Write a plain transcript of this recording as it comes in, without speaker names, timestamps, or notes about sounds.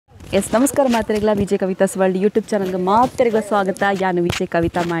S ನಮಸ್ಕಾರ ಮಾತ್ರೆಗಳ Vijay Kavitha's world YouTube ಚಾನಲ್ಗೆ ಮಾತ್ರೆಗಳ ಸ್ವಾಗತ. ಯಾನು ವಿಜಯ್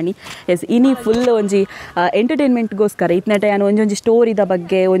ಕವಿತಾ ಮಾಣಿ. ಎಸ್ ಇನಿ ಫುಲ್ ಒಂಜಿ ಎಂಟರ್ಟೈನ್ಮೆಂಟ್ಗೋಸ್ಕರ ಇತ್ನಟ ಯಾನು ಒಂಜೊಂಜಿ ಸ್ಟೋರಿದ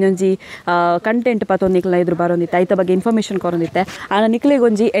ಬಗ್ಗೆ ಒಂಜೊಂಜಿ ಕಂಟೆಂಟ್ ಪತ್ತೊಂದಿಕ್ಲ ಇದ್ರು ಬರೋಂದಿತ್ತೆ ಐತ ಬಗ್ಗೆ ಇನ್ಫಾರ್ಮೇಷನ್ ಕೊರೊಂದಿತ್ತೆ ಆನ ನಿಕ್ಲೆಗೆ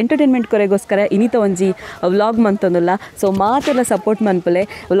ಒಂಜಿ ಎಂಟರ್ಟೈನ್ಮೆಂಟ್ ಕೊರೆಗೋಸ್ಕರ ಇನಿತ ಒಂಜಿ ವ್ಲಾಗ್ ಮಂತೊಂದುಲ್ಲ. ಸೊ ಮಾತೆಲ್ಲ ಸಪೋರ್ಟ್ ಮನ್ಪಲೆ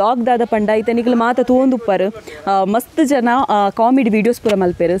ವ್ಲಾಗ್ದಾದ ಪಂಡ ಐತೆ ನಿಕ್ಲು ಮಾತ ತೋಂದುಪ್ಪರು ಮಸ್ತ್ ಜನ ಕಾಮಿಡಿ ವೀಡಿಯೋಸ್ ಪೂರ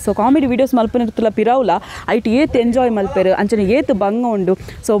ಮಲ್ಪೇರು. ಸೊ ಕಾಮಿಡಿ ವೀಡಿಯೋಸ್ ಮಲ್ಪನ ಪಿರೌಲ ಐಟ್ ಏತ್ ಎಂಜಾಯ್ ಮಲ್ಪೇರು ಅಂಚನೆ ಏತ್ ಬಂಗ ಉಂಡು.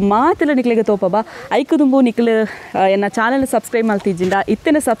 ಸೊ ಮಾತೆಲ್ಲ ನಿಕ್ಲೆಗೆ ತೋಪಬ ಐಕು ತುಂಬು ನಿಕ್ಲು ಎನ್ನ ಚಾನಲ್ ಸಬ್ಸ್ಕ್ರೈಬ್ ಮಲ್ತಿಜ್ಜಿಂದ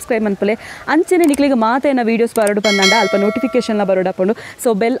ಇತ್ತೆನ ಸಬ್ಸ್ಕ್ರೈಬ್ ಮನ್ಪಲೆ ಅಂಚನೆ ನಿಕ್ಲೆಗೆ ಮಾತೆನ ವೀಡಿಯೋಸ್ ಬರೋಡು ಬಂದಂಡ ಅಲ್ಪ ನೋಟಿಫಿಕೇಶನ್ಲ ಬರೋಡಪ್ಪಂಡು.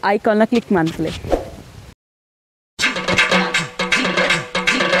 So bell ಐಕಾನ್ನ click ಮನ್ಪಲೆ.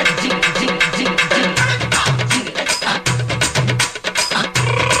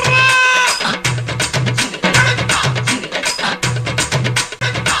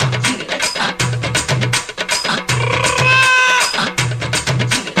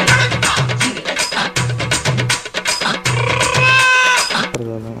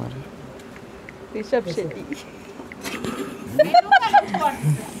 Rishabh Shetty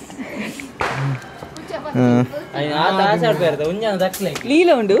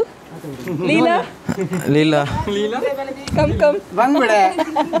Leela ಉಂಡು ಲೀಲಾ ಲೀಲಾ ಕಮ್ ಕಮ್ ಬಂಗುಡೆ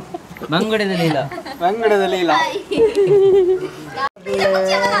ಮಂಗುಡದ ಲೀಲಾ ಬಂಗುಡದ ಲೀಲಾ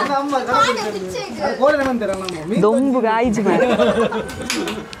ದೊಂಬು ಗಾಯ್ಜ್ ಮಾಡ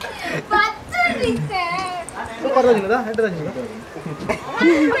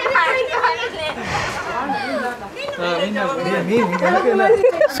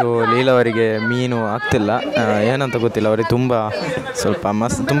ಸೊ ಲೀಲಾ ಅವರಿಗೆ ಮೀನು ಆಗ್ತಿಲ್ಲ, ಏನಂತ ಗೊತ್ತಿಲ್ಲ. ಅವರಿಗೆ ತುಂಬ ಸ್ವಲ್ಪ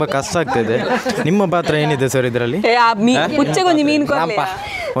ತುಂಬ ಕಷ್ಟ ಆಗ್ತಿದೆ. ನಿಮ್ಮ ಪಾತ್ರ ಏನಿದೆ ಸರ್ ಇದರಲ್ಲಿ?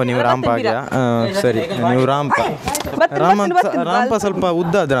 ಓ ನೀವು ರಾಂಪ ಆಗ್ಯಾ? ಸರಿ, ನೀವು ರಾಂಪ ಸ್ವಲ್ಪ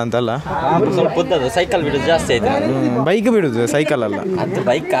ಉದ್ದ ಆದ್ರ ಅಂತಲ್ಲ? ಸ್ವಲ್ಪ ಉದ್ದದ ಸೈಕಲ್ ಬಿಡುದು ಜಾಸ್ತಿ ಆಯ್ತು. ಬೈಕ್ ಬಿಡುದು, ಸೈಕಲ್ ಅಲ್ಲ. ಅದು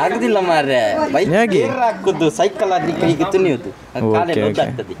ಬೈಕ್ ಆಗುದಿಲ್ಲ ಮಾರ್ರೆ, ಬೈಕ್ ಹೇಗೆ ಹಾಕುದು ಸೈಕಲ್ ಆದ್ರೆ ಈಗ ತುನಿಯುದು.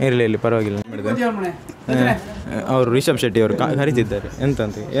 ಇರಲಿ ಪರವಾಗಿಲ್ಲ. ಅವರು ರಿಷಬ್ ಶೆಟ್ಟಿ ಅವರು ಕರಿತಿದ್ದಾರೆ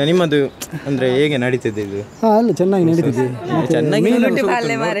ಎಂತಂತ. ನಿಮ್ಮದು ಅಂದ್ರೆ ಹೇಗೆ ನಡೀತಿದೆ ಇದು? ಅಲ್ಲ ಚೆನ್ನಾಗಿ ನಡೀತಿದೆ, ಚೆನ್ನಾಗಿ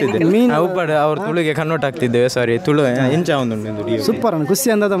ಅವ್ರ ತುಳುಗೆ ಕನ್ವರ್ಟ್ ಆಗ್ತಿದ್ದೇವೆ. ಸಾರಿ, ತುಳು ಎಂಚ ಒಂದು ಸೂಪರ್ ಅಣ್ಣ, ಖುಷಿ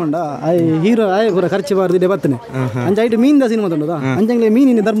ಅಂದದ ಮಂಡ ಹೀರೋ ಆಯ ಪೂರ ಖರ್ಚು ಬಾರ್ದಿದೆ ಬತ್ತನೆ ಅಂಚ ಮೀನ್ ಸಿನಿಮಾ ತಂಡದ ಅಂಚಂಗ್ಲೆ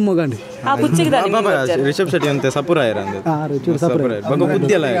ಮೀನಿನ ಧರ್ಮ ಮಗಂಡಿ ರಿಷಬ್ ಶೆಟ್ಟಿ ಅಂತ ಸಪುರಾಯರ ಅಂದ್ರೆ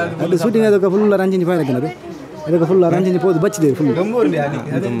ಬುದ್ಧಿ ಅಲ್ಲ ಅದು ಶೂಟಿಂಗ್ ಅದಕ್ಕೆ ಫುಲ್ ರಂಜಿನಿ ಪಾಯ್ ಹಾಕಿನದು ಇದಕ್ಕೆ ಫುಲ್ ರಂಜಿನಿ ಪೋದು ಬಚ್ಚಿದೆ ಫುಲ್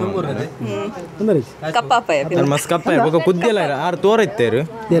ಮಸ್ತ್ ಕಪ್ಪ ಬುದ್ಧಿ ಅಲ್ಲ ಆರು ತೋರೈತೇರು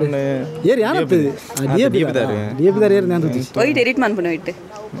ಏರ್ ಯಾನತ್ತದೆ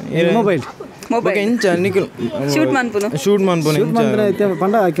ಮೊಬೈಲ್ ಶೂಟ್ ಮನ್ಪುನು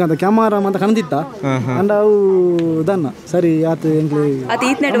ಪಂಡ ಕ್ಯಾಮರಾ ಅಂತ ಕಣದಿತ್ತ ಅಂಡ ಅವು ದನ್ನ ಸರಿ ಆತ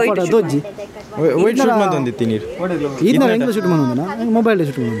ದೊಜ್ಜಿ ಶೂಟ್ ಮಾಡೋಣ ಮೊಬೈಲ್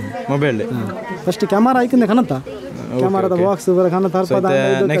ಶೂಟ್ ಮಾಡೋಣ. Mobile first camera ಐಕಿಂದ ಕಣತ್ತ ಕ್ಯಾಮರಾದ box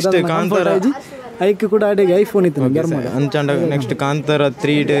hike ಕೂಡ ಅಡಿಗೆ ಐಫೋನ್ ಇತ್ತು ಅಂಚಾಂಡ ನೆಕ್ಸ್ಟ್ ಕಾಂತಾರ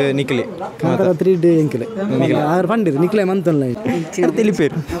 3D ನಿಕ್ಲೆ ಕಾಂತಾರ 3D ಎಂಕಲೆ ಆರ್ ಫಂಡಿದೆ ನಿಕ್ಲೆ ಮಂತಲ್ಲ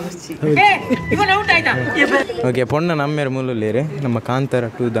ತಿಳಿಪೇರು. ಓಕೆ ಪೊಣ್ಣ ನಮ್ಮೇರ ಮೂಲಲೇರೆ ನಮ್ಮ ಕಾಂತಾರ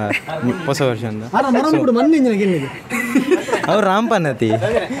 2 ದ ಹೊಸ ವರ್ಷದ ಅವ್ರು ರಾಂಪನತಿ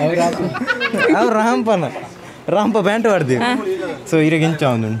ಅವ್ರು ರಾಂಪ ಬ್ಯಾಂಟ್ ಹೊಡ್ದೀವಿ. ಸೊ ಇರಾಗ ಎಂಚ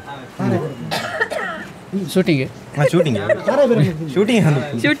ಒಂದು ಶೂಟಿಂಗ್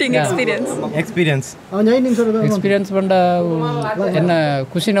ಎಕ್ಸ್ಪೀರಿಯನ್ಸ್ ಬಂಡ ಎನ್ನ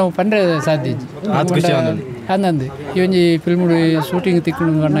ಖುಷಿ ನಾವು ಪಂಡ್ರೆ ಸಾಧ್ಯ ಅಂದಂದು ಈ ಒಂಜಿ ಫಿಲ್ಮ್ ಶೂಟಿಂಗ್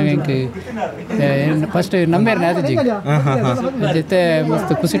ತಿಕ್ಕೊಂಡು ಕಂಡಾಗ ಎಂಕ್ ಫಸ್ಟ್ ನಂಬೇರ್ನ ಆದಿಜಿ ಜೊತೆ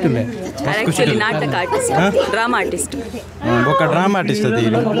ಮಸ್ತ್ ಖುಷಿಟುಲೆ ಡ್ರಾಮಾ ಆರ್ಟಿಸ್ಟ್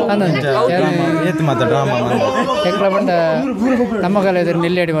ಎಕ್ಲ ಬಂಡ ನಮ್ಮ ಕಲ ಎದುರು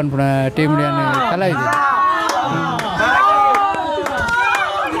ನೆಲ್ಲಾಡಿ ಬಂದ್ಬಿಡ ಟೀಮ್ ಕಲಾ ಇದೆ.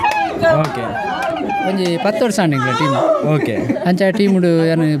 ಓಕೆ ಒಂಜಿ 10 ವರ್ಷ ಆಂಡಿಂಗ್ಲ ಟೀಮ್. ಓಕೆ ಅಂಚ ಟೀಮ್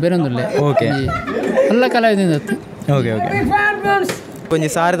ಏನು ಬೇರೊಂದುಲ್ಲೆ. ಓಕೆ ಎಲ್ಲ ಕಲಾವಿದಿಂದ. ಓಕೆ ಒಂಜಿ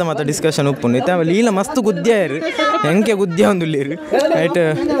ಸಾರದ ಮಾತ್ರ ಡಿಸ್ಕಷನ್ ಉಪ್ಪುಂಡು ಇತ್ತ ಲೀಲ ಮಸ್ತ್ ಗುದ್ದ್ಯಾರು ಹೆಂಗೆ ಗುದ್ದ್ಯ ಒಂದುಲ್ಲೇರು ರೈಟ್.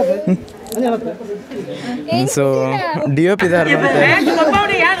 ಸೊ DOP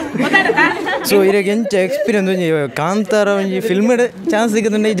ಸೊ ಇರಾಗ ಎಂಚ ಎಕ್ಸ್ಪೀರಿಯನ್ಸ್ ಒಂಜಿ ಕಾಂತಾರ ಒಂಜಿ ಫಿಲ್ಮ್ ಚಾನ್ಸ್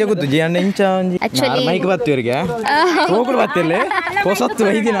ಸಿಗದಂಡ ಈಜ ಗೊತ್ತು ಜಿ ಅಂಡ ಎಂಚ ಒಂಜಿ ಮೈಕ್ ಬತ್ತು ಇವ್ರಿಗೆ ಹೋಗ್ಬಿಡು ಬತ್ತಿಲ್ಲ ಹೊಸತ್ತು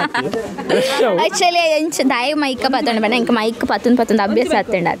ಐದಿನ ಆ್ಯಕ್ಚುಲಿ ಎಂಚ ದಾಯ ಮೈಕ ಪತ್ತೊಂಡು ಬಣ್ಣ ಇಂಕ ಮೈಕ್ ಪತ್ತೊಂದು ಅಭ್ಯಾಸ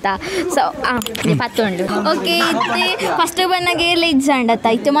ಹತ್ತಂಡತ್ತ ಸೊ ಪತ್ತೊಂಡು ಓಕೆ ಇತ್ತೆ ಫಸ್ಟ್ ಬಣ್ಣಗೆ ಎಲ್ಲ ಇಜ್ಜಂಡತ್ತ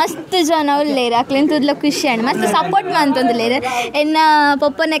ಇತ್ತು ಮಸ್ತ್ ಜನ ಉಳ್ಳೇರು ಅಕ್ಲೇನು ತುದ್ಲ ಖುಷಿ ಅಂಡ್ ಮಸ್ತ್ ಸಪೋರ್ಟ್ ಮಂತೊಂದುಲ್ಲೇರು ಎನ್ನ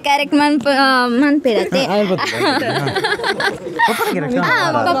ಪಪ್ಪನ ಕ್ಯಾರೆಕ್ಟ್ ಮನ್ಪೇರತ್ತೆ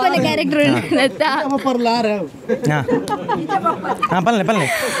ಪಪ್ಪನ ಕ್ಯಾರೆಕ್ಟರ್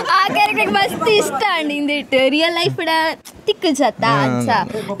ಆ ಕ್ಯಾರೆಕ್ಟರ್ ಮಸ್ತ್ ಇಷ್ಟ ಅಂಡ್ ಇಂದಿಟ್ಟು ರಿಯಲ್ ಲೈಫ್ ತಿಕ್ಕು ಜತ್ತ ಅಂಚ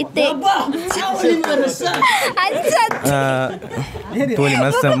ಇತ್ತೆ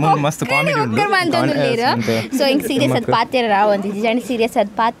ಮಸ್ತ್ ಕಾಮಿಡಿ ಉಂಟು ಸೊ ಹಿಂಗೆ ಸೀರಿಯಸ್ ಅದು ಪಾತಿರ ಒಂದು ಜನ ಸೀರಿಯಸ್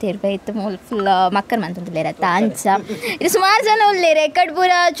ಅದು ಪಾತಿರ್ಬೇಕು ಇತ್ತು ಫುಲ್ ಮಕ್ಕಳು ಮಂತೊಂದುಲ್ಲೇರತ್ತ ಅಂಚ ಇದು ಸುಮಾರು ಜನ ಉಳ್ಳೇರು ಎಕ್ಕಡ್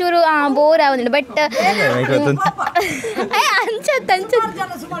ಪೂರ ಚೂರು ಬೋರ್ ಆಗೋದಿಲ್ಲ ಬಟ್ ಅಂಚತ್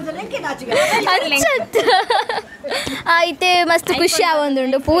ಐತೆ ಮಸ್ತ್ ಖುಷಿ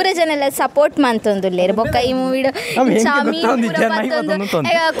ಆಗೊಂದುಂಡು ಪೂರ ಜನ ಎಲ್ಲ ಸಪೋರ್ಟ್ ಮಂತೊಂದುಲ್ಲೇರು ಬೊಕ್ಕ ಈ ಮೂವಿಡು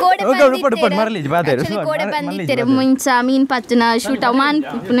ಕೋಡೆ ಬಂದಿತ್ತೇರು ಮುಂಚ ಮೀನ್ ಪತ್ತನ ಶೂಟ್ ಅವ್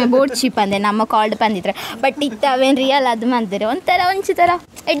ಮಾನ್ ಬೋಟ್ ಶಿಪ್ ಅಂದೆ ನಮ್ಮ ಕಾಲ್ಡ್ ಬಂದಿದ್ರೆ ಬಟ್ ಇತ್ತು ಅವೇನು ರಿಯಲ್ ಅದು ಮಂದಿರು ಒಂಥರ ಒಂಚೂರ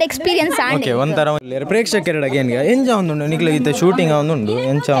ಎಡ್ ಎಕ್ಸ್ಪೀರಿಯನ್ಸ್ ಆಂಡೆ ಒಂಥರ ಪ್ರೇಕ್ಷಕರಿಗೆ ಏನ್ಗೆ ಎಂಜ ಒಂದುಂಡು ನಿಕ್ಲೆ ಇತ್ತೆ ಶೂಟಿಂಗ್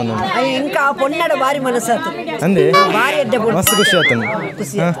ಒಂದುಂಡು ಎಂಚ ಒಂದುಂಡು ಪೊನ್ನಡ ಬಾರಿ ಮನಸ್ಸಾತು ಅಂದೆ ಮಸ್ತ್ ಖುಷಿ ಆತನು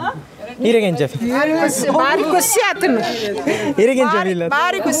ಹೀರೆಗೆಂಚ ಬಾರಿ ಖುಷಿ ಆತನು ಹೀರೆಗೆಂಚ ಫೀಲ್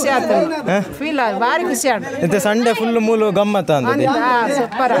ಬಾರಿ ಖುಷಿ ಆತನು ಫೀಲ್ ಬಾರಿ ಖುಷಿ ಆತ ಇತ್ತೆ ಸಂಡೆ ಫುಲ್ ಮೂಲು ಗಮ್ಮತ್ತ ಅಂದದೆ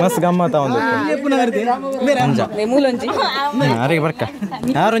ಮಸ್ತ್ ಗಮ್ಮತ್ತ ಒಂದು ಅರೆಗೆ ಬರ್ಕ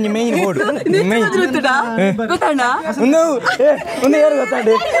ಯಾರೊಂಜಿ ಮೈನ್ ಬೋರ್ಡು ಮೈನ್ ಒಂದು ಯಾರು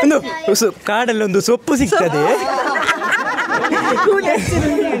ಗೊತ್ತಾಡಿ ಒಂದು ಕಾಡಲ್ಲಿ ಒಂದು ಸೊಪ್ಪು ಸಿಗ್ತದೆ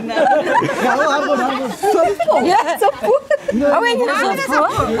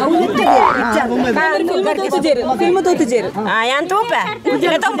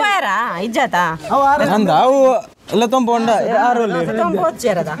ಅಂದ ಅವು ಎಲ್ಲ ತೊಂಬ ಯಾರು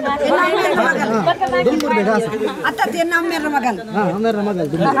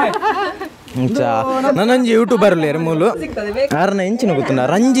ನನ್ನಂಜಿ ಯೂಟ್ಯೂಬರ್ ಮೂಲು ಆರನ ಇಂಚಿನ ಗೊತ್ತುಂಡ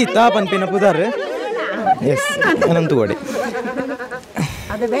ರಂಜಿತ್ ಪನ್ಪಿನ ಪುದಾರ್ ಎಸ್ ಅನಂತ ಗೋಡೆ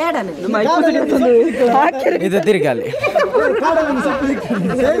ಇದು ತಿರ್ಗಾಲಿ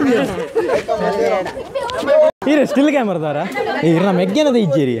ಇರು ಸ್ಟಿಲ್ ಕ್ಯಾಮರಾದಾರ ಇರ ಮೆಗ್ಗೆನದ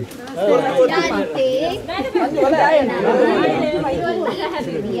ಇಜ್ಜೇರಿ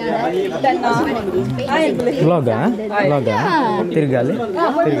ವ್ಲಾಗಾ ತಿರ್ಗಾಲಿ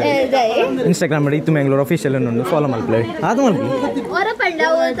ಇನ್ಸ್ಟಾಗ್ರಾಮ್ ಮಾಡಿ ಇತ್ತು ಮ್ಯಾಂಗ್ಳೂರ್ ಅಫಿಷಿಯಲ್ ಅನ್ನೊಂದು ಫಾಲೋ ಮಾಡ್ಕೊಳ್ಳಿ ಅದು ಮಾಡ್ಕೊಳ್ಳಿ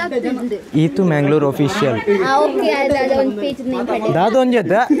ಇತ್ತು ಮ್ಯಾಂಗ್ಳೂರ್ ಅಫಿಷಿಯಲ್ ದಾದು ಒಂಜಿ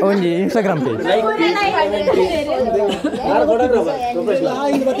ಅದ ಒಂಜಿ ಇನ್ಸ್ಟಾಗ್ರಾಮ್ ಪೇಜ್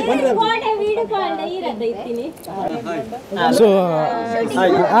ಸೊ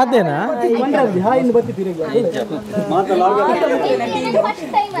ಅದೇನಾ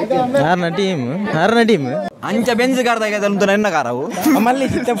ಆರನ ಟೀಮ್ ಅಂಚ ಬೆಂಜ್ ಕಾರ್ದಾಗ ನನ್ನ ಕಾರವು ಮಲ್ಲಿ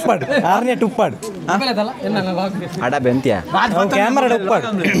ತೆಪ್ಪಾಡು ಆರನೇ ಟುಪ್ಪಾಡು ಅಡ ಬೆಂತಿಯ ಕ್ಯಾಮರಾ ಉಪ್ಪಾಡು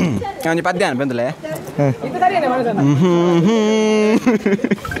ಒಂಜಿ ಪದ್ಯ ಬೆಂದಲೆ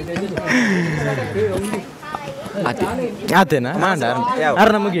ಆತೇನಾ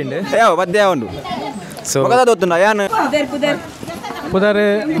ಆರನ ಮುಗಿಂಡು ಯಾವ ಪದ್ಯ ಉಂಡು ಸೊ ಗೊತ್ತುಂಡ ಯಾನು ಪುದಾರೆ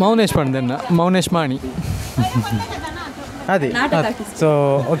ಮೌನೇಶ್ ಪಂಡೆನ್ನ ಮೌನೇಶ್ ಮಾಣಿ ಅದೇ ಸೊ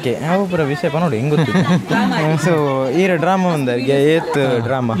ಓಕೆ ಯಾವ ಪೂರ ವಿಷಯ ನೋಡಿ ಹಿಂಗೆ ಗೊತ್ತು ಸೊ ಈ ಡ್ರಾಮಾ ಒಂದರಿಗೆ ಏತ್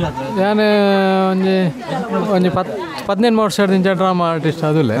ಡ್ರಾಮಾ ನಾನು ಒಂಜಿ 15 ವರ್ಷದಿಂದ ಡ್ರಾಮಾ ಆರ್ಟಿಸ್ಟ್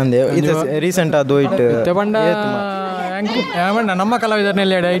ಅದುಲ್ಲ ಅಂದೆ ಇದು ರೀಸೆಂಟ್ ಅದು ಇಟ್ಟು ಬಂಡ ನಮ್ಮ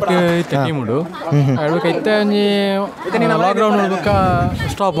ಕಲಾವಿದರ್ನೆಲ್ಲ ಐಟ್ ಇತ್ತು ಟೀಮುಡು ಅಡ್ಬೇಕು ಇತ್ತೆ ಒಂಜಿ ಲಾಕ್ಡೌನ್ ಬುಕ್ಕ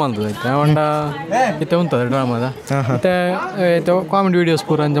ಸ್ಟಾಪ್ ಮಾಡ್ತದೆ ಐತೆ ಬಂಡ ಇತ್ತೆ ಉಂಟದ ಡ್ರಾಮಾದ ಮತ್ತೆ ಕಾಮಿಡಿ ವಿಡಿಯೋಸ್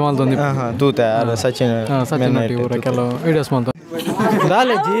ಪೂರ ಅಂಜ ಮಾಡ್ತಂದು ತೂತ ಸಚಿನ್ ಪೂರ ಕೆಲವು ವಿಡಿಯೋಸ್ ಮಾಡ್ತಾರೆ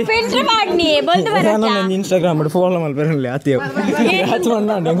ಇನ್ಸ್ಟಾಗ್ರಾಮ್ ಫಾಲೋ ಮಾಡ್ಬರಲಿ ಆತಿ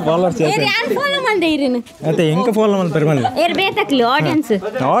ಫಾಲೋವರ್ಸ್ ಅದೇ ಹೆಂಗೆ ಫಾಲೋ ಮಾಡ್ಬರ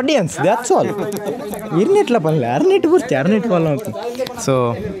ಆಡಿಯನ್ಸ್ ದಟ್ಸ್ ಆಲ್ ಇರ್ನೆಟ್ಲ ಬರಲಿ ಅರ್ನೆಟ್ ಬರ್ತಿ ಅರ್ನೆಟ್ ಫಾಲೋ ಮಾಡ್ತೀನಿ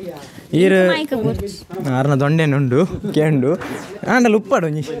ಸೊ ಈರು ಆರ್ನ ದೊಂಡೆನುಂಡು ಕೇಂಡು ಆಂಡಲ್ಲಿ ಉಪ್ಪಾಡು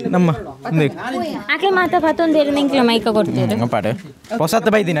ನಮ್ಮ ಪಾಡು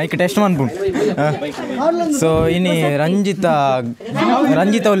ಹೊಸತ್ತು ಬೈದಿನಿ ಐಕೆ ಟೆಸ್ಟ್ ಮಾಡ್ಬಿಟ್ಟು ಸೊ ಇನ್ನು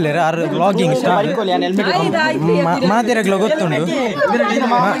ರಂಜಿತ ಒಳ್ಳೆರ ಆರು ವ್ಲಾಗಿಂಗ್ ಸ್ಟಾರ್ ಮಾತೆರೆಗ್ಲ ಗೊತ್ತುಂಡು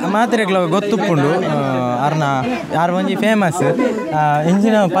ಮಾತೆರೆಗ್ಲ ಗೊತ್ತುಪ್ಪುಂಡು ಆರ್ನ ಯಾರು ಒಂಜಿ ಫೇಮಸ್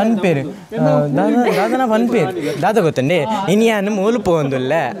ಇಂಜಿನ ಪನ್ಪೇರು ದಾದನ ಪನ್ಪೇರು ದಾದ ಗೊತ್ತಂಡಿ ಇನ್ಯಾನು ಮೂಲು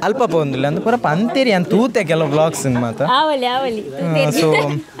ಪೋಂದುಲ್ಲ ಅಲ್ಪ ಪೋಂದುಲ್ಲ ಅಂತ ಪೂರ ಪಂತೇರಿ ಅಂತ ತೂತೆ ಕೆಲವು ವ್ಲಾಗ್ಸ್ ಮಾತ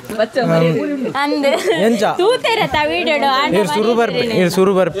ಸೊ ಅಂದೆ ಎಂಚ ತೂತೆರತ ವೀಡಿಯೋಡು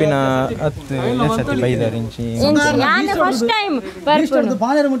ಸುರು ಬರ್ಪಿನ 10 ಸತಿ ಬೈದಾರೆ ಇಂಚಿ ನಾನು ಫಸ್ಟ್ ಟೈಮ್ ಬರ್ಪುನು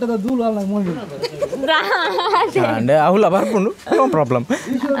ಪಾನೇರ ಮುಟ್ಟದ ಧೂಳು ಅಲ್ಲ ಮೋಂಡಿ ಅಂಡೆ ಅವಲ ಬರ್ಪುಂಡು ನೋ ಪ್ರಾಬ್ಲಮ್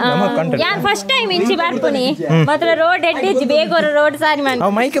ನಮ್ಮ ಕಂಟೆಂಟ್ ಯಾನ್ ಫಸ್ಟ್ ಟೈಮ್ ಇಂಚಿ ಬರ್ಪುನಿ ಮಾತ್ರ ರೋಡ್ ಎಡ್ಡೆಜಿ ಬೇಗೋರ ರೋಡ್ ಸಾರಿ ಮನ್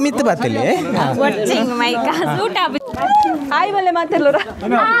ಅವ ಮೈಕ ಮಿತ್ತು ಬಾತಿಲ್ಲಿ ವಾಚಿಂಗ್ ಮೈಕ ಸೂಟ್ ಆಬ್ ಹಾಯ್ ಬಲ್ಲೆ ಮಾತಾಡ್ಲೋರ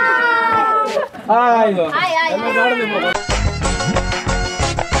ಹಾಯ್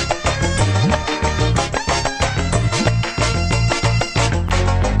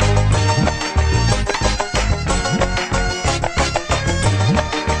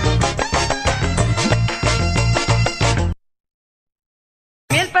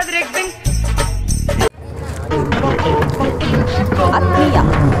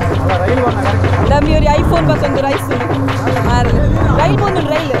ದಮ್ಮಿಯವ್ರಿ ಐಫೋನ್ ಬತ್ತೊಂದು ರೈಸ್ ರೈಲ್ పోతుండు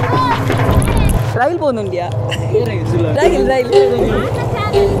ರೈಲ್ పోతుండ్యా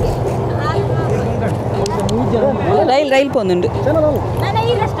ರೈಲ್ పోతుండు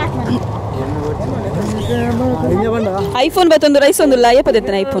ಐಫೋನ್ ಬತ್ತೊಂದು ರೈಸ್ ಒಂದುಲ್ಲ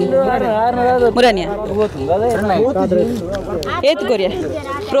ಅಯ್ಯಪ್ಪದೆತ್ತನ ಐಫೋನ್ ಮುರಾನಿಯಾ ಏತ್ ಕೊರಿಯಾ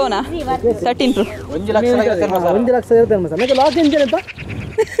ಪ್ರೋನಾ 13 ಪ್ರೋ 1 ಲಕ್ಷ ಇರುತ್ತೆ ಲಾಸ್ಟ್ ಎಂಜನ್ ಅಂತ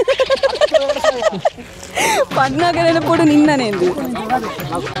ಪನ್ನಗನ ಪೋಡು ನಿನ್ನನೆ ಎಂದು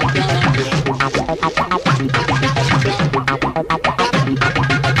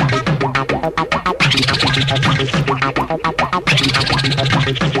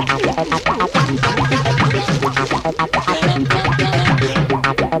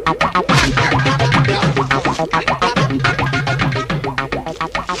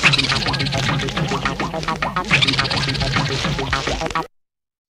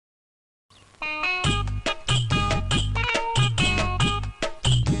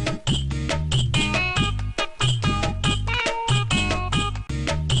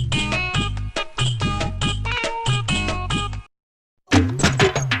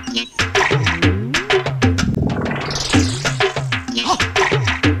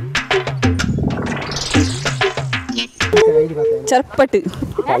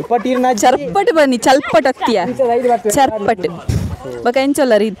ಚರ್ಪಟ್ ಬನ್ನಿ ಚಲ್ಪಟ್ ಹತ್ತಿಯ ಚರ್ಪಟ್ ಬಕ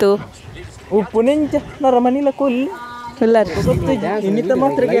ಎಂಚೊಲ್ಲ ರೀತು ಉಪ್ಪು ನೆಂಚ ನರ ಮನಿಲ ಕೊಲ್ಲಿ ಇನ್ನಿತ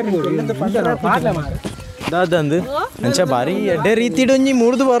ಮಾತ್ರ ದಾದಂದು ಎಂಚ ಬಾರಿ ಎಡ್ಡೆ ರೀತಿಡು ಒಂಜಿ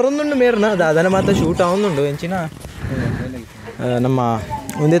ಮೂಡ್ದು ಬರೋದುಂಡು ಮೇರ್ನ ದಾದನ ಮಾತ ಶೂಟ್ ಆವೊಂದುಂಡು ಎಂಚಿನ ನಮ್ಮ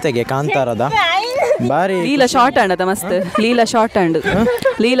ಒಂದೇ ತೆಗೆ ಕಾಂತಾರದ ಬಾರಿ ಲೀಲ ಶಾರ್ಟ್ ಆಂಡ್ ಮಸ್ತ್ ಲೀಲ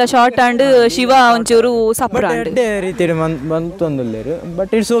ಶಾರ್ಟ್ ಆಂಡ್ ಶಿವ ಒಂಚೂರು ಸಪ್ರ ಎಡ್ಡೆ ರೀತಿಡು ಮಂತೊಂದುಲ್ಲೇರು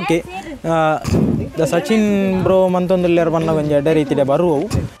but it's okay Sachin bro ಮಂತೊಂದುಲ್ಲೇರು ಬನ್ನ ಒಂಜಿ ಎಡ್ಡೆ ರೀತಿಡೆ ಬರುವವು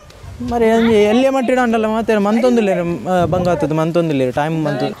మరి ఎల్లే మట్టిడ అండల మాతే మంతొందులేరు బంగాతది మంతొందులేరు టైం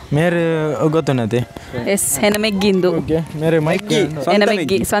మంతు మేరే ಗೊತ್ತುನತೆ ಎಸ್ ಹೆನ ಮೆಗ್ಗಿಂದು ಓಕೆ ಮೇರೆ ಮೈಕ್ಕಿ ಹೆನ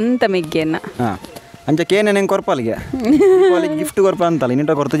ಮೆಗ್ಗಿ ಸ್ವಂತ ಮೆಗ್ಗಿಯನ್ನ ಅಂಚ ಕೇನೆ ನೆಂಗೆ ಕೊರ್ಪಾಲಿಗೆ ಗಿಫ್ಟ್ ಕೊರ್ಪ ಅಂತಲ್ಲ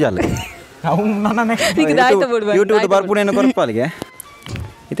ಇನ್ನಿಟ ಕೊರ್ತು ಜಾಲ ಯೂಟ್ಯೂಬ್ ಬರ್ಪುಣೇನು ಕೊರ್ಪಾಲಿಗೆ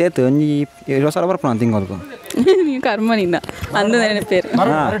ಇತೇತು ಒಂಜಿ 20 ಸಾವಿರ ಬರ್ಪುಣ ತಿಂಗಳು ನೀವು ಕರ್ಮ ನಿನ್ನ ಅಂದು ನೆನಪೇರು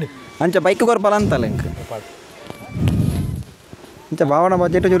ಅಂಚ ಬೈಕ್ ಕೊರ್ಪಾಲ ಅಂತಲ್ಲ ಇಂಕ ಅಂಚ ಭಾವನ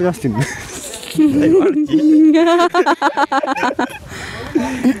ಬಜೆಟ್ ಜೋರು ಜಾಸ್ತಿ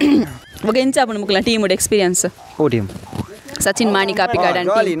ఒక ఎంచాపడు ముక్కల టీమ్ ఎక్స్పీరియన్స్ ఓ team Sachin Mani copy card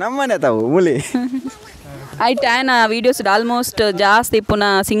అంటే నమ్మనే ತಾವು ಮೂಲಿ ಐಟ್ ಆಯ್ನ ವೀಡಿಯೋಸ್ ಆಲ್ಮೋಸ್ಟ್ ಜಾಸ್ತಿ ಇಪ್ಪುನ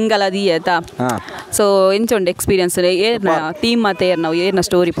ಸಿಂಗಲ್ ಅದಿ ಆಯ್ತಾ ಸೊ ಎಂಚೊಂಡು ಎಕ್ಸ್ಪೀರಿಯನ್ಸ್ ಏರ್ನ ಟೀಮ್ ಮತ್ತೆ ನಾವು ಏರ್ನ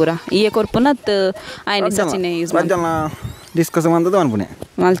ಸ್ಟೋರಿ ಪೂರ ಈ ಕೊರ್ಪುನತ್ ಆಯ್ನ Sachin use discuss ಮಂತದ ಅನ್ಪುನೆ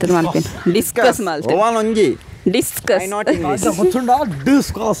ಮಾಲ್ತದ discuss ಮಾಲ್ತೆ oven ಒಂಜಿ discuss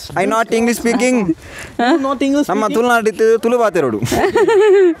I not English speaking ನಮ್ಮ ತುಳುನಾಡು ತುಳು ಬಾತೆರೋಡು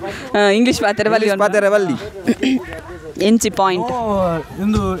ಇಂಗ್ಲಿಷ್ ಬಾತೆರೆ ಬಲ್ಲಿ ಎಂಚಿ ಪಾಯಿಂಟ್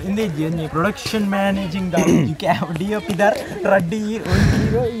ಒಂದು ಇಂದೇಜಿ ನೀ production managing DOP there Reddy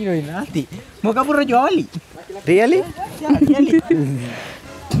hero heroine ಆತಿ ಮೊಕಪುರ ಜಾಲಿ ರಿಯಲಿ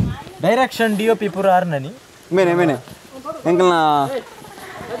ಡೈರೆಕ್ಷನ್ DOP ಪುರ ಆರ್ನನಿ ಮೇನೆ ಎಂಕಲ್ನ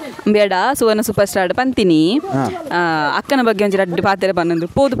ಬೇಡ ಸುವರ್ಣ ಸೂಪರ್ ಸ್ಟಾರ್ ಪಂತಿನಿ ಅಕ್ಕನ ಬಗ್ಗೆ ಒಂಚೂರು ಅಡ್ಡಿ ಪಾತ್ರೆ ಬಂದು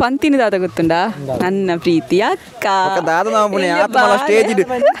ಪೋದು ಪಂತಿನಿ ದಾದ ಗೊತ್ತುಂಡ ನನ್ನ ಪ್ರೀತಿ ಅಕ್ಕ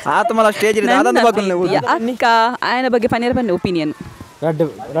ಅಕ್ಕ ఆయన ಬಗ್ಗೆ ಪನ್ನೀರ್ ಪನ್ನೆ ಒಪಿನಿಯನ್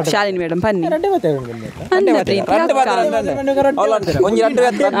ಶಾಲಿನಿ ಮೇಡಮ್ ಪನ್ನಿ ನನ್ನ ಪ್ರೀತಿ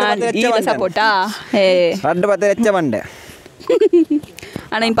ಅಕ್ಕ ಸಪೋರ್ಟಾ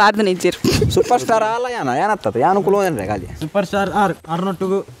ಅಣ್ಣ ಇನ್ ಪಾರ್ದನ ಇಜ್ಜಿರು ಸೂಪರ್ ಸ್ಟಾರ್ ಆಲ ಏನತ್ತದ ಯಾನು ಕುಲೋದ್ರೆ ಗಾಲಿ super star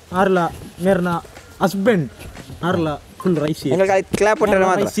ಅರ್ನೊಟ್ಟಿಗೂ ಆರ್ಲ ಮೇರ್ನ husband ಆರ್ಲ full ರೈಸಿ clap ಕೊಟ್ಟರೆ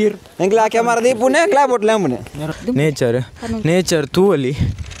ಮಾತ್ರ ಎಂಗ್ಲ ಕ್ಯಾಮರಾ ದೀಪುನೆ ಕ್ಲಾಪ್ ಕೊಟ್ಟಲೆ ಮುಂದೆ ನೇಚರ್ ತೂವಲ್ಲಿ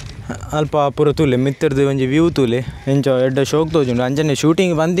ಅಲ್ಪ ಪೂರ ತೂಲೆ ಮಿತ್ತರ್ದು ಒಂಜಿ ವ್ಯೂ ತೂಲೆ ಎಂಚ ಎಡ್ಡ ಶೋಕ್ ತೋಜುಂಡು ಅಂಚನೆ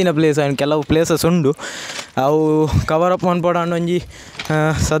ಶೂಟಿಂಗ್ ಬಂದಿನ ಪ್ಲೇಸ್ ಆಯ್ನು ಕೆಲವು ಪ್ಲೇಸಸ್ ಉಂಡು ಅವು ಕವರ್ ಅಪ್ ಮನ್ಪೋಡಾಂಡು ಒಂಜಿ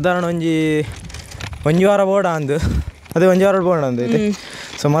ಸಾಧಾರಣ ಒಂಜಿ ವಾರ ಬೋಡ ಅಂದು ಅದೇ ಒಂಜಿ ವಾರ ಬೋಡ ಅಂದು ಐತೆ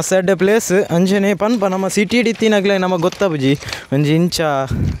ಸೊ ಮಸ್ತ್ ಎಡ್ಡೆ ಪ್ಲೇಸ್ ಅಂಚನೆ ಪನ್ಪ ನಮ್ಮ ಸಿಟಿ ಇತ್ತಿನಾಗಲೇ ನಮಗೆ ಗೊತ್ತಾಪುಜಿ ಒಂಜಿ ಇಂಚ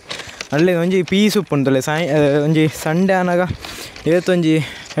ಅಲ್ಲೇ ಒಂಜಿ ಪೀಸ್ ಉಪ್ಪುಂಟಲೆ ಒಂಜಿ ಸಂಡೆ ಅನಾಗ ಏತೊಂಜಿ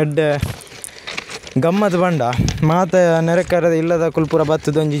ಎಡ್ಡೆ ಗಮ್ಮತ್ ಬಂಡ ಮಾತ ನೆರೆಕರದ ಇಲ್ಲದ ಕುಲ್ಪುರ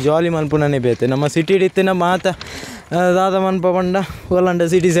ಬತ್ತದ ಒಂಜಿ ಜಾಲಿ ಮನ್ಪುನನೇ ಬೇತೆ ನಮ್ಮ ಸಿಟಿ ಇತ್ತಿನ ಮಾತ ದಾದ ಮನ್ಪ ಬಂಡ ಒಲ್ಲಂಡ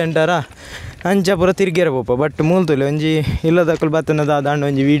ಸಿಟಿ ಸೆಂಟರ ಅಂಚ ಪೂರ ತಿರ್ಗೇರ ಪೋಪ ಬಟ್ ಮೂಲ್ತುಲೆ ಒಂಜಿ ಇಲ್ಲದ ಕುಲ್ ಬತ್ತನ ದಾದ ಅಂಡ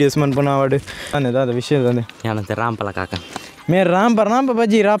ಒಂಜಿ ವೀಡಿಯೋಸ್ ಮನ್ಪುನ ಆವಡು ಅದೇ ದಾದ ವಿಷಯದನೆ ಏನಂತೆ ರಾಂಪಲ ಕಾಕ ಮೇರೆ ರಾಂಪ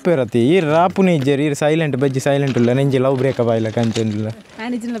ಬಜ್ಜಿ ರಾಪ್ ಇರತ್ತಿ ಈ ರಾಪುನೇ ಇಜ್ಜರಿ ಈ ಸೈಲೆಂಟ್ ಬಜ್ಜಿ ಸೈಲೆಂಟ್ ಇಲ್ಲ ನೆಂಜಿ ಲವ್ ಬ್ರೇಕಪ್ ಆಯ್ಲ ಕಂಚನಿಲ್ಲ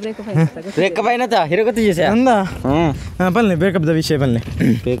ಬ್ರೇಕಪ್ ಆಯ್ನತ ಹಿರಗತಿ ಅಂದ ಬಲ್ಲೆ ಬ್ರೇಕಪ್ ದ ವಿಷಯ ಬಲ್ಲೆ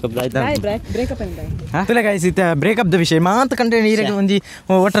ಬ್ರೇಕಪ್ ಆಯ್ತಾ ತುಲೆ ಕಾಯಿಸಿತ್ತ ಬ್ರೇಕಪ್ ದ ವಿಷಯ ಮಾತು ಕಂಟೆಂಟ್ ಈರೆಗೆ ಒಂಜಿ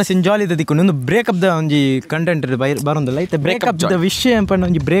ಒಟ್ರಸಿನ ಜಾಲಿದ ದಿಕ್ಕು ಒಂದು ಬ್ರೇಕಪ್ ದ ಒಂಜಿ ಕಂಟೆಂಟ್ ಬರೋದಿಲ್ಲ ಐತೆ ಬ್ರೇಕಪ್ ದ ವಿಷಯ ಪಂಡ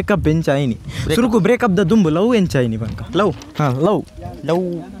ಒಂಜಿ ಬ್ರೇಕಪ್ ಎಂಚ ಆಯ್ನಿ ಸುರುಕು ಬ್ರೇಕಪ್ ದ ದುಂಬು ಲವ್ ಎಂಚ ಆಯ್ನಿ ಬಂಕ ಲವ್ ಲವ್ ಲವ್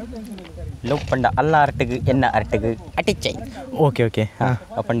ಲವ್ ಪಂಡ ಅಲ್ಲ ಅರ್ಟಗ್ ಎನ್ನ ಅರ್ಟಗ್ ಅಟಿಚ್ಚೈ ಓಕೆ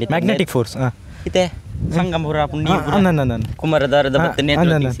ಪಂಡಿತ ಮ್ಯಾಗ್ನೆಟಿಕ್ ಫೋರ್ಸ್ ಇತೆ ಸಂಗಮಪುರ ಪುಣ್ಯ ಕುಮಾರದಾರದ ಬತ್ತನೆ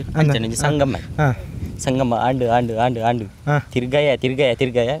ಸಂಗಮ ಆಂಡು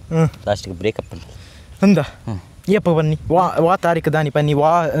ತಿರ್ಗಾಯ ಲಾಸ್ಟ್ಗೆ ಬ್ರೇಕಪ್ ಅಂದ ಏಪ ಬನ್ನಿ ವಾ ತಾರೀಕು ದಾನಿ ಪನ್ನಿ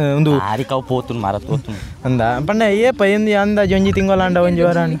ವಾ ಒಂದು ತಾರೀಕು ಪೋತು ಮಾರ ತೋತು ಅಂದ ಪಂಡ ಏಪ ಎಂದಿ ಅಂದಾಜು ಒಂಜಿ ತಿಂಗಳಾಂಡ ಒಂಜಿ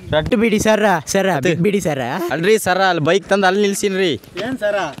ವಾರ ರಟ್ಟು ಬಿಡಿ ಸರ ಬಿಡಿ ಸರ ಅಲ್ರಿ ಸರ ಅಲ್ಲಿ ಬೈಕ್ ತಂದು ಅಲ್ಲಿ ನಿಲ್ಸಿನ್ರಿ ಏನು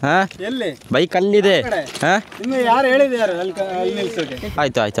ಸರ ಎಲ್ಲಿ ಬೈಕ್ ಅಲ್ಲಿದೆ ನಿಮಗೆ ಯಾರು ಹೇಳಿದ್ರು ಅಲ್ಲಿ ನಿಲ್ಸೋಕೆ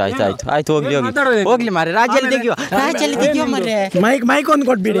ಆಯ್ತು ಹೋಗ್ಲಿ ಮಾರೆ ರಾಜ್ಯಲ್ಲಿ ತೆಗಿಯೋ ಮಾರೆ ಮೈಕ್ ಒಂದು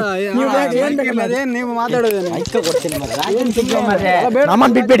ಕೊಟ್ಬಿಡಿ ನೀವು ಮಾತಾಡೋದೇನು ಮೈಕ್ ಕೊಡ್ತೀನಿ ಮಾರೆ ರಾಜ್ಯಲ್ಲಿ ತೆಗಿಯೋ ಮಾರೆ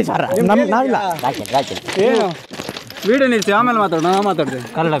ನಮ್ಮನ್ನು ಬಿಟ್ಬಿಡಿ ಸರ್ ನಾವಿಲ್ಲ ಏನು ವಿಡಿಯೋ ನಿಲ್ಸಿ ಆಮೇಲೆ ಮಾತಾಡ್ತೇನೆ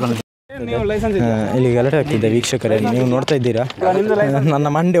ಕನ್ನಡ ಇಲ್ಲಿ ಗಲಾಟೆ ಆಗ್ತಿದೆ ವೀಕ್ಷಕರೇ, ನೀವು ನೋಡ್ತಾ ಇದ್ದೀರಾ ನನ್ನ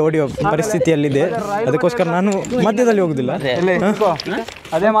ಮಂಡೆ ಹೊಡೆಯುವ ಪರಿಸ್ಥಿತಿಯಲ್ಲಿದೆ. ಅದಕ್ಕೋಸ್ಕರ ನಾನು ಮಧ್ಯದಲ್ಲಿ ಹೋಗುದಿಲ್ಲ.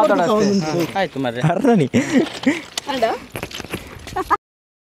 ಅದೇ ಮಾತಾಡೋದು ಆಯ್ತು ಮಾರ್ರೆ. ಅರ್ರಣಿ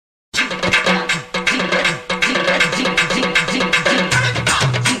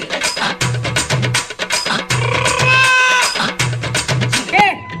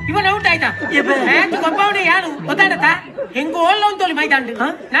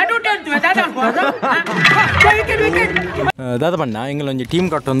ದಾದ ಬಣ್ಣ ಇಂಗಲೊಂಜಿ ಟೀಮ್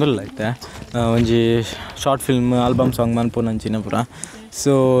ಕಟ್ಟೊಂದುಲ್ಲ ಐತೆ ಒಂಜಿ ಶಾರ್ಟ್ ಫಿಲ್ಮ್ ಆಲ್ಬಮ್ ಸಾಂಗ್ ಮನ್ಪುನಂಚಿನ ಪೂರ.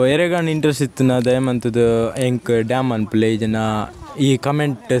 ಸೊ ಎರೆಗಾನ್ ಇಂಟ್ರೆಸ್ಟ್ ಇತ್ತು ದಯಮಂತದ ಎಂಕ್ ಡ್ಯಾಮ್ ಅನ್ಪುಲೆ ಜನ ಈ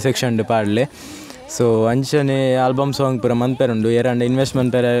ಕಮೆಂಟ್ ಸೆಕ್ಷನ್ ಪಾಡ್ಲೆ. ಸೊ ಅಂಚನೆ ಆಲ್ಬಮ್ ಸಾಂಗ್ ಪೂರ ಮನ್ಪೇರುಂಡು ಎರಂಡ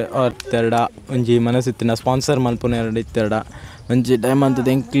ಇನ್ವೆಸ್ಟ್ಮೆಂಟ್ ಪೇರ ತೆರಡ ಒಂಜಿ ಮನಸ್ಸಿತ್ತಿನ ಸ್ಪಾನ್ಸರ್ ಮಲ್ಪುನ ಎರಡು ಇತ್ತೆರಡ ಒಂಜಿ ಟೈಮ್ ಅಂತದ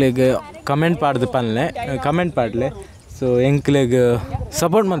ಎಂಕ್ಲೆಗ್ ಕಮೆಂಟ್ ಪಾಡ್ದು ಪನ್ಲೆ ಕಮೆಂಟ್ ಪಾಡ್ಲೆ. ಸೊ ಎಂಕ್ಲೆಗ್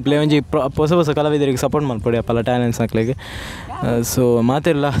ಸಪೋರ್ಟ್ ಮಲ್ಪಲೆ ಒಂಜಿ ಹೊಸ ಹೊಸ ಕಲಾವಿದರಿಗೆ ಸಪೋರ್ಟ್ ಮಲ್ಪಡೆ ಪಲ ಟ್ಯಾಲೆಂಟ್ಸ್ ಮಕ್ಳಿಗೆ. ಸೊ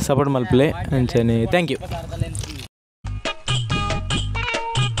ಮಾತಿರಲ್ಲ ಸಪೋರ್ಟ್ ಮಲ್ಪಲೆ ಅಂಚನೆ. Thank you.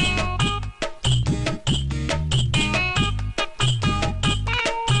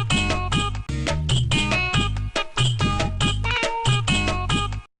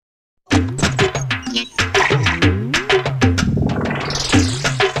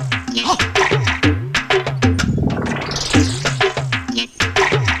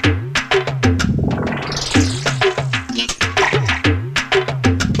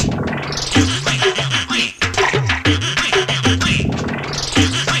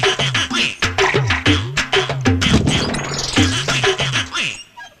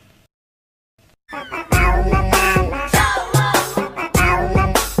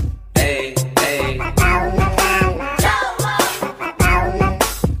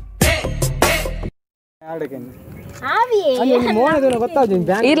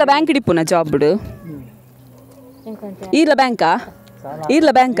 Eerla bank ఇడిపునా job Eerla బ్యాంకా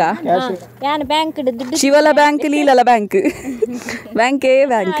Eerla బ్యాంకా ಯಾನ್ ಬ್ಯಾಂಕ್ ದುಡ್ಡು ಶಿವಲ ಬ್ಯಾಂಕ್ ಲೀಲಲ ಬ್ಯಾಂಕ್ ಬ್ಯಾಂಕೇ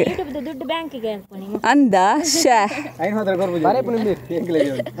ಬ್ಯಾಂಕ್ ದುಡ್ಡು ಬ್ಯಾಂಕಿಗೆ ಅಂದ ಶಾ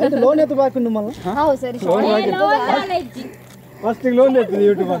ಲೋನ್ ಎತ್ತು ಬಾಕಿ ಮಲ್ಲ ಹೌದು ಸರಿ ಫಸ್ಟ್ ಲೋನ್ ಎತ್ತು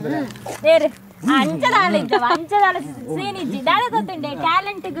ಯೂಟ್ಯೂಬ್ ಅಂದ್ರೆ ಬೇರೆ ಅಂಚದಾಲ ಇದ್ದವ ಅಂಚದಾಲ ಸೇನಿಜ್ಜಿ ದಾದ ಗೊತ್ತುಂಡೆ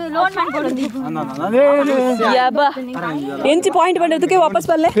ಟ್ಯಾಲೆಂಟ್ ಗೆ ಲೋನ್ ಮಾಡ್ಕೊಳ್ಳೋದು ಯಾಬಾ ಎಂಚಿ ಪಾಯಿಂಟ್ ಬಂದದಕ್ಕೆ ವಾಪಸ್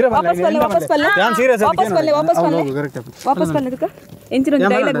ಬಲ್ಲೆ ಅದಕ್ಕೆ ಎಂಚಿನ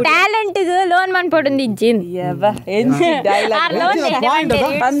ಡೈಲಾಗ್ ಟ್ಯಾಲೆಂಟ್ ಗೆ ಲೋನ್ ಮಾಡ್ಕೊಳ್ಳೋದು ಇಜ್ಜಿ ಯಾಬಾ ಎಂಚಿ ಡೈಲಾಗ್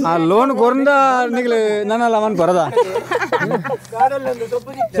ಆ ಲೋನ್ ಕೊರಂದ ನಿಗಲೆ ನನ್ನಲ್ಲ ಮನ್ ಕೊರದ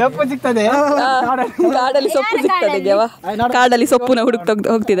ಸೊಪ್ಪು ಸಿಗ್ತದೆ ಕಾಡಲ್ಲಿ ಸೊಪ್ಪು ಸಿಗ್ತದೆ ಗೆವಾ ಕಾಡಲ್ಲಿ ಸೊಪ್ಪುನ ಹುಡುಕ್ತಾ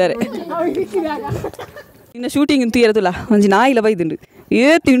ಹೋಗ್ತಿದ್ದಾರೆ. ಇನ್ನು ಶೂಟಿಂಗ್ ಅಂತೂ ಇರೋದಿಲ್ಲ ಒಂಜಿ ನಾಯಿಲ ಬೈದುಂಡು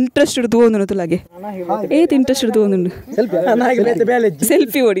ಏತ್ ಇಂಟ್ರೆಸ್ಟ್ ಹಿಡಿದು ಹೋದ ತುಲಾಗೆ ಏತ್ ಇಂಟ್ರೆಸ್ಟ್ ಹಿಡಿದು ಹೋದುಂಡು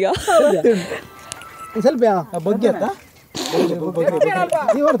ಸೆಲ್ಫಿ ಹೊಡಿಯ ಸೆಲ್ಫಿಯಾ ಬಗ್ಗೆ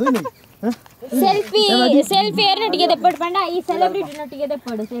ಸೆಲ್ಫಿ ಯಾರೊಟ್ಟಿಗೆ ತೆಪ್ಪಡು ಪಂಡ ಈ ಸೆಲೆಬ್ರಿಟಿನೊಟ್ಟಿಗೆ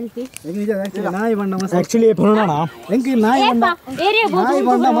ತೆಪ್ಪಡು ಸೆಲ್ಫಿ ನಾಯಿ ಬಣ್ಣ ಮಸ್ತ್ ಆ್ಯಕ್ಚುಲಿ ಪುರಾಣ ಎಂಕಿ ನಾಯಿ ಬಣ್ಣ ನಾಯಿ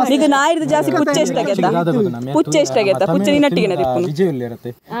ಬಣ್ಣ ಮಸ್ತ್ ಈಗ ನಾಯಿದು ಜಾಸ್ತಿ ಪುಚ್ಚ ಎಷ್ಟಾಗೈತ ಪುಚ್ಚ ಎಷ್ಟಾಗೈತ ಪುಚ್ಚ ನಿನ್ನಟ್ಟಿಗೆ ತಿಪ್ಪುನು ವಿಜಯಲ್ಲಿ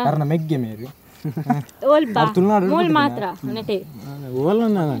ಇರುತ್ತೆ ಕಾರಣ ಮೆಗ್ಗೆ ಮೇರಿ ಮಾತ್ರ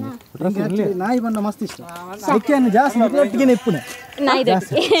ನಾಯಿ ಬಣ್ಣ ಮಸ್ತ್ ಇಷ್ಟ ಅಕ್ಕಿಯನ್ನು ಜಾಸ್ತಿ ಒಟ್ಟಿಗೆ ನೆಪ್ಪುನೆ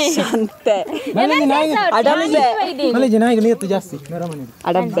ಅಂತೆ ಅಡಂಬೆ ನಾಯಿಗೆ ನೀರು ಜಾಸ್ತಿ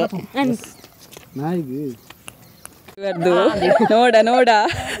ಅಡಂಬೆ ನಾಯಿಗೆ ನೋಡ ನೋಡ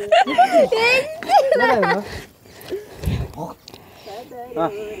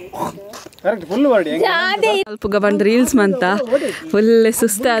ಸ್ವಲ್ಪ ಬಂದು ರೀಲ್ಸ್ ಮಂತ ಒಳ್ಳೆ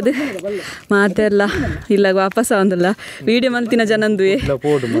ಸುಸ್ತಾದ ಮಾತೆಲ್ಲ ಇಲ್ಲ ವಾಪಸ್ ಒಂದಲ್ಲ ವಿಡಿಯೋ ಮಲ್ತಿನ ಜನಂದು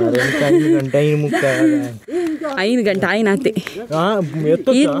 5 ಗಂಟೆ ಆಯ್ನಾತೆ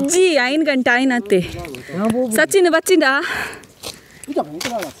ಇಜ್ಜಿ 5 ಗಂಟೆ ಆಯ್ನಾತೆ ಸಚಿನ್ ಬಚ್ಚಿಂದ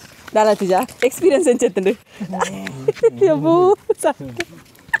ದಾಲತಿಜ ಎಕ್ಸ್ಪೀರಿಯನ್ಸ್ ಎಂಚೆತ್ತಂಡು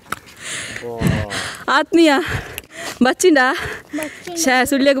ಆತ್ಮೀಯ ಬಚ್ಚಿಂಡ ಶಾ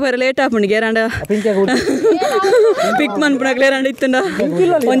ಸುಳ್ಳಿಗೆ ಬರ ಲೇಟ್ ಆಪುಂಡು ಗೇರಾಂಡ ಪಿಕ್ ಮನ್ಪುಣ ಗೇರಾಂಡ ಇತ್ತಂಡ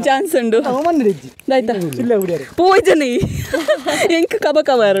ಒಂದು ಚಾನ್ಸ್ ಉಂಡು ಆಯ್ತಾ ಪೋಯ್ಜನಿ ಎಂಕ್ ಕಬ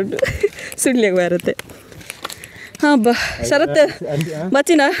ಕಬಾರುಂಡು ಸುಳ್ಳಿಗೆ ಬರುತ್ತೆ ಹಬ್ಬ ಶರತ್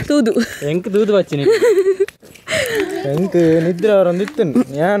ಬಚ್ಚಿನ ತೂದು ಎಂಕ್ ದೂದು ಬಚ್ಚಿನಿ ಎಂಕ್ ನಿದ್ರೆ ಅವರೊಂದಿತ್ತು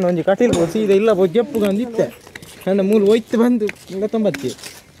ನಾನು ಒಂಜಿ ಕಟೀಲ್ ಪೋ ಸೀದಾ ಇಲ್ಲ ಪೋ ಜಪ್ಪುಗ ಒಂದಿತ್ತೆ ನನ್ನ ಮೂಲ ಹೋಯ್ತು ಬಂದು 190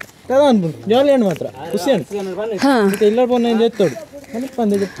 ತದ ಅನ್ಬುಂಡು ಜಾಲಿ ಹಣ್ಣು ಮಾತ್ರ ಖುಷಿ ಹಣ್ಣು ಮತ್ತೆ ಇಲ್ಲ ಪೋನ ಎತ್ತೋಡು ನನಗೆ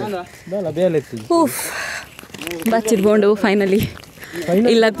ಬಂದು ಬೇಡ ಬೇಲೆ ಎತ್ತಿ ಬಚ್ಚಿಡ್ಕೊಂಡು ಫೈನಲಿ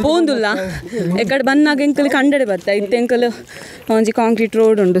ಇಲ್ಲ ಪೋಂದುಲ್ಲ ಎಕಡೆ ಬನ್ನಾಗ ಎಂಕಲ್ ಕಂಡಡೆ ಬರ್ತಾ ಇತ್ತು ಎಂಕಲ್ ಒಂಜಿ ಕಾಂಕ್ರೀಟ್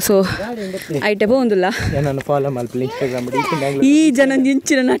ರೋಡ್ ಉಂಡು ಸೊ ಐಟೆ ಪೋಂದುಲ್ಲ ನಾನು ಫಾಲೋ ಮಲ್ಪಲಿ ಇನ್ಸ್ಟಾಗ್ರಾಮ್ ಈ ಜನ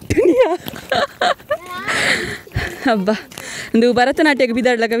ಇಂಚಿನ ನಟ್ಟುನಿಯ ಹಬ್ಬ ಒಂದು ಭರತನಾಟ್ಯಕ್ಕೆ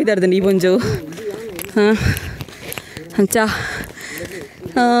ಬಿದಾಡ್ಲಕ್ಕ ಬಿದಾಡ್ದನು ಈ ಬೊಂಜು ಹಾಂ ಅಂಚ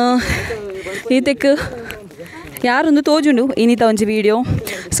ಈತೆಕ್ ಯಾರೊಂದು ತೋಜುಂಡು ಇನ್ನಿತ ಒಂಜಿ ವಿಡಿಯೋ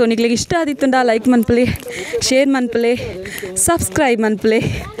ಸೊ ನಿಗ್ಲಿಗೆ ಇಷ್ಟ ಆದಿತ್ತುಂಡ like ಮನ್ಪಲೆ share ಮನ್ಪಲೆ subscribe ಮನ್ಪಲೆ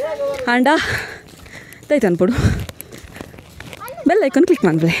and ದೈತು ಅನ್ಪಡು bell icon click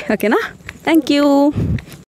ಮನ್ಪಲೆ ಓಕೆನಾ ಥ್ಯಾಂಕ್ ಯು